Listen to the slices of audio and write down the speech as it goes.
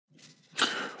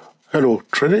Hello,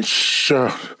 traders.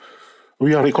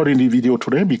 We are recording the video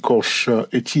today because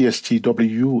a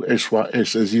TSTW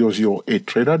SYS008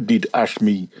 trader did ask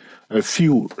me a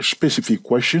few specific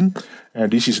questions, and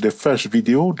this is the first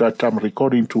video that I'm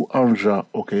recording to answer,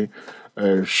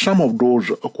 some of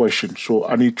those questions. So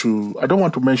I don't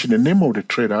want to mention the name of the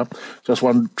trader, just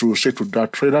want to say to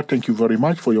that trader, thank you very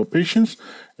much for your patience,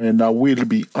 and I will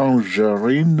be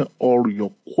answering all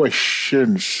your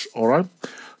questions, all right?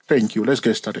 Thank you. Let's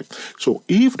get started. So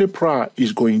if the price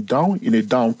is going down in a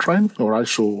downtrend, all right,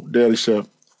 so there is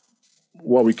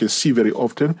what we can see very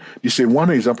often. This is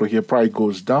one example here, price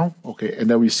goes down, okay, and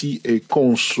then we see a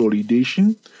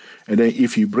consolidation. And then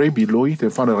if you break below it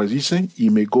and find a resistance, it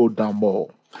may go down more.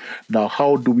 Now,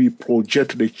 how do we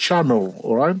project the channel,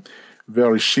 all right?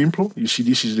 Very simple. You see,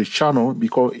 this is the channel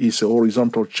because it's a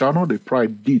horizontal channel. The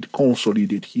price did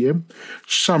consolidate here.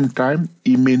 Sometimes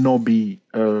it may not be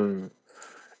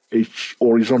a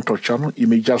horizontal channel, it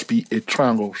may just be a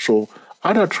triangle. So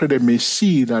other trader may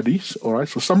see that is, all right,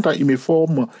 so sometimes it may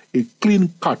form a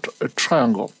clean cut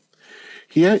triangle.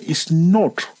 Here is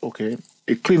not, okay,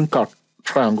 a clean cut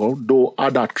triangle, though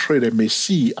other trader may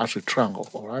see as a triangle,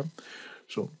 all right.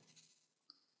 So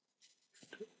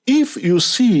if you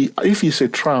see, if it's a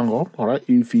triangle, all right,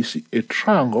 if it's a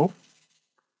triangle,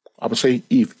 I'm saying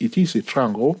if it is a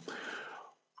triangle,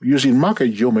 using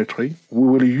market geometry, we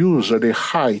will use the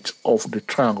height of the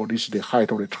triangle. This is the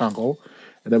height of the triangle,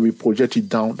 and then we project it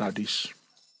down like this.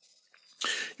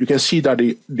 You can see that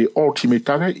the ultimate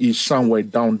target is somewhere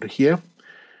down here,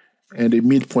 and the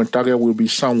midpoint target will be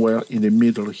somewhere in the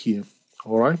middle here.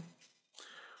 All right,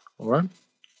 all right.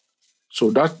 So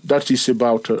that is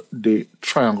about the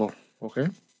triangle. Okay,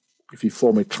 if you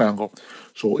form a triangle.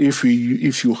 So if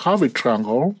you have a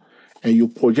triangle and you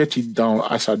project it down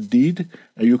as I did,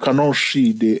 and you cannot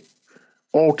see the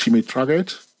ultimate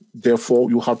target, therefore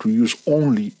you have to use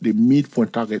only the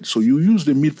midpoint target. So you use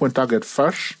the midpoint target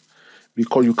first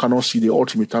because you cannot see the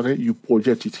ultimate target, you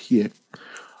project it here.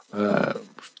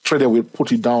 Trader will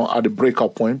put it down at the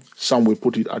breakout point, some will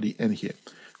put it at the end here.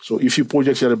 So if you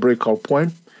project it at the breakout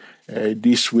point,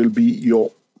 this will be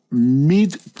your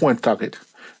midpoint target.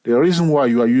 The reason why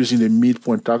you are using the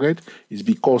midpoint target is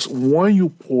because when you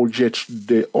project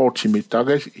the ultimate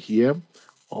target here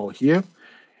or here,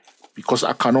 because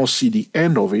I cannot see the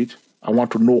end of it, I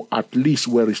want to know at least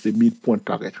where is the midpoint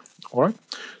target. All right.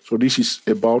 So this is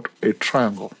about a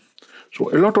triangle.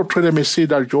 So a lot of traders may say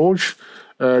that, George,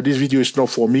 this video is not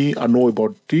for me. I know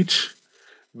about it,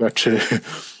 but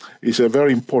it's a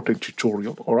very important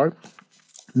tutorial. All right.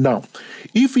 Now,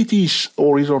 if it is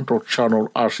horizontal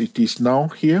channel as it is now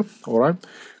here, all right,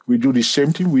 we do the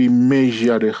same thing. We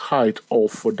measure the height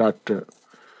of that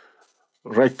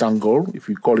rectangle, if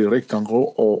we call it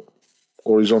rectangle or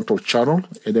horizontal channel,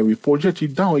 and then we project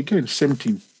it down again, same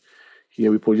thing.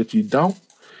 Here we project it down.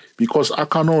 Because I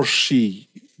cannot see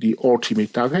the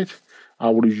ultimate target, I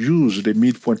will use the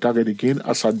midpoint target again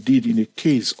as I did in the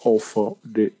case of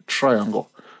the triangle.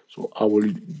 So I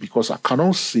will, because I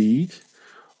cannot see it,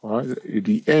 all right, at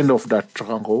the end of that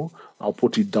triangle, I'll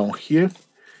put it down here,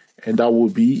 and that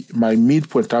will be my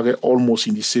midpoint target almost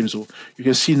in the same zone. You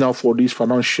can see now for this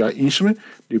financial instrument,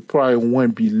 the price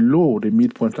went below the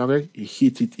midpoint target, it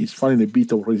hit it, it's finding a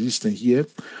bit of resistance here,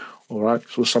 all right,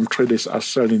 so some traders are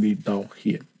selling it down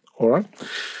here, all right.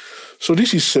 So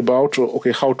this is about,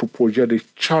 how to project the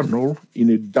channel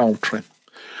in a downtrend.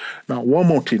 Now, one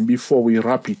more thing before we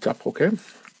wrap it up, okay?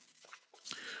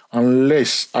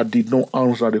 Unless I did not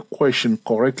answer the question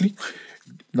correctly.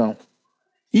 Now,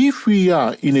 if we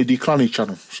are in a declining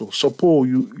channel, so suppose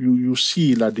you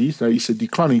see like this, that is a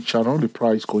declining channel, the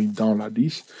price going down like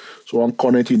this. So I'm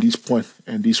connecting this point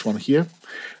and this one here.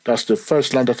 That's the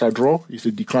first line that I draw, is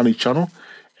the declining channel.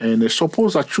 And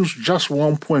suppose I choose just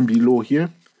 1 point below here.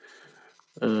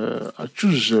 I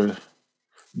choose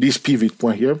this pivot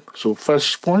point here. So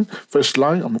first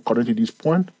line, I'm connecting this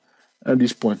point and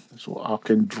this point. So I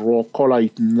can color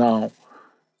it now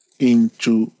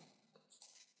into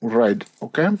red,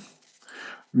 okay?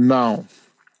 Now,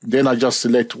 then I just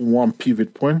select one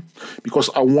pivot point because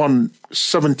I want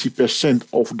 70%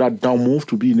 of that down move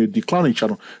to be in a declining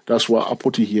channel. That's why I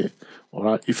put it here, all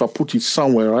right? If I put it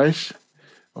somewhere else,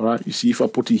 all right, you see, if I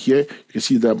put it here, you can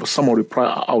see that some of the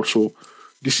price are out. So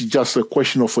this is just a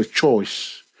question of a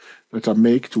choice that I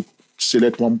make to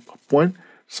select one point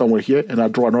somewhere here, and I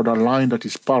draw another line that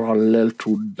is parallel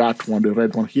to that one, the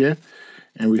red one here,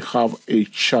 and we have a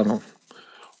channel.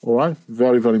 All right,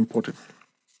 very, very important.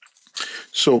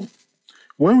 So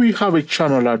when we have a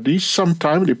channel like this,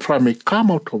 sometimes the price may come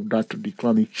out of that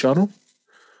declining channel.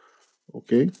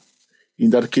 Okay, in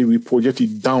that case, we project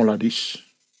it down like this.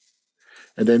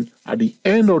 And then at the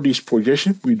end of this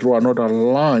projection, we draw another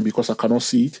line because I cannot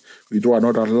see it. We draw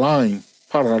another line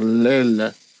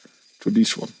parallel to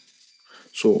this one.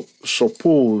 So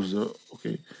suppose,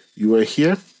 okay, you were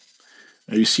here,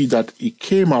 and you see that it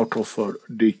came out of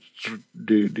the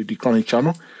declining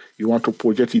channel. You want to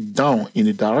project it down in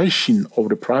the direction of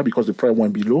the price because the price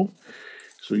went below.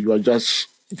 So you are just,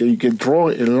 then you can draw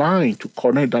a line to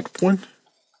connect that point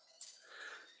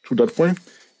to that point.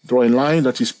 Draw a line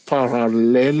that is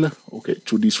parallel, okay,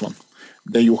 to this one.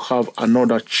 Then you have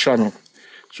another channel.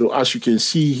 So as you can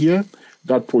see here,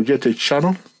 that projected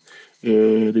channel,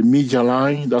 the media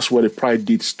line, that's where the price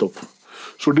did stop.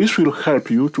 So this will help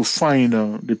you to find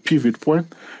the pivot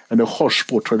point and the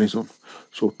hotspot trading zone.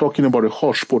 So talking about the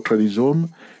hotspot trading zone,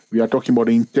 we are talking about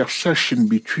the intersection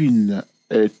between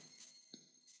a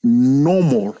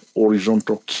normal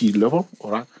horizontal key level,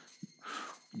 all right?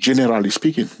 Generally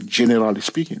speaking,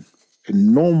 a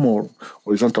normal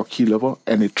horizontal key level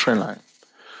and a trend line,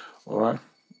 all right?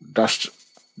 That's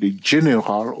the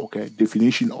general, okay,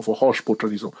 definition of a hotspot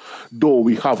trading zone. Though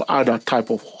we have other type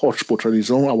of hotspot trading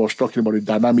zone. I was talking about the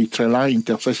dynamic trend line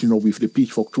intersection with the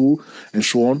pitchfork tool and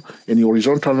so on, and the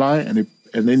horizontal line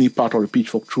and any part of the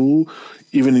pitchfork tool,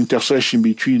 even intersection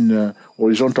between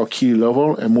horizontal key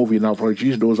level and moving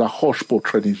averages. Those are hotspot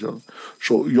trading zones.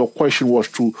 So your question was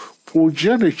to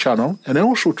project the channel and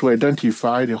also to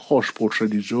identify the hotspot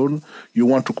trading zone you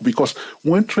want to, because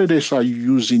when traders are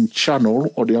using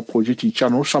channel or they are projecting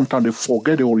channel, sometimes they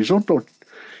forget the horizontal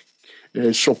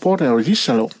support and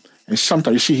resistance. And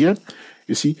sometimes you see here,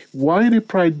 you see why the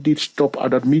price did stop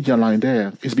at that median line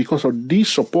there is because of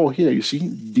this support here. You see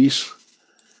this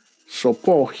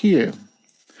support here.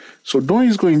 So though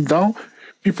it's going down,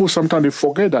 people sometimes they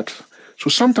forget that. So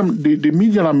sometimes the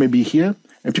median line may be here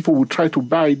and people will try to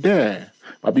buy there.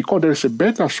 But because there is a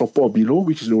better support below,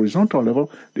 which is the horizontal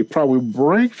level, the price will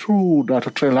break through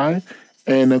that trend line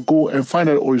and go and find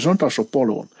that horizontal support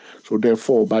level. So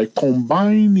therefore, by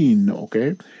combining,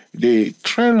 okay, the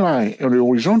trend line and the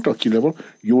horizontal key level,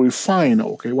 you will find,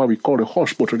 okay, what we call the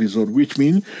hotspot trading zone, which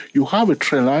means you have a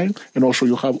trend line and also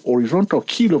you have horizontal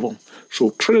key level. So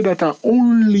traders that are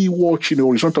only watching the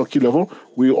horizontal key level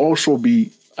will also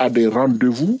be at the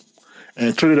rendezvous,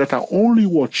 and traders that are only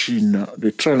watching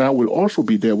the trend line will also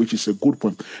be there, which is a good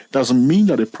point. Doesn't mean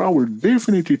that the price will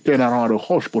definitely turn around the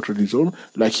hotspot trading zone.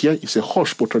 Like here, it's a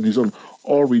hotspot trading zone.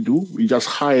 All we do, we just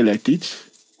highlight it.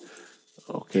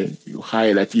 Okay, you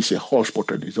highlight it's a hotspot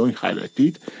trading zone, you highlight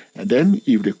it, and then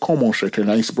if the common trend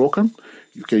line is broken,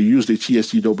 you can use the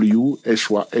TSTW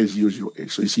S008.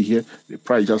 So you see here, the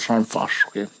price just ran fast,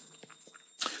 okay?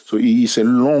 So it is a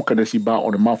long candlestick bar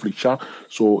on the monthly chart.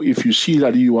 So if you see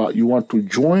that you want to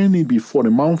join it before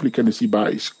the monthly candlestick bar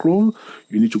is closed,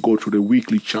 you need to go to the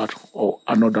weekly chart or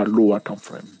another lower time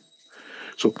frame.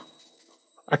 So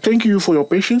I thank you for your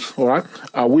patience, all right?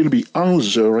 I will be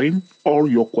answering all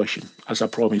your questions as I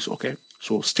promised, okay?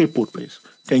 So stay put, please.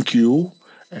 Thank you,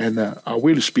 and I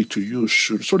will speak to you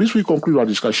soon. So this will conclude our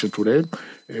discussion today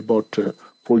about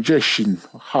projection,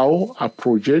 how I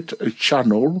project a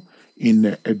channel in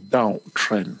a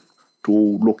downtrend to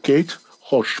locate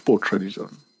hotspot trading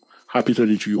zone. Happy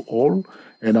trading to you all,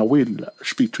 and I will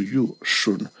speak to you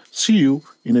soon. See you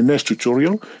in the next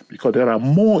tutorial because there are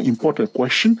more important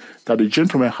questions that the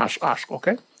gentleman has asked,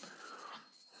 okay?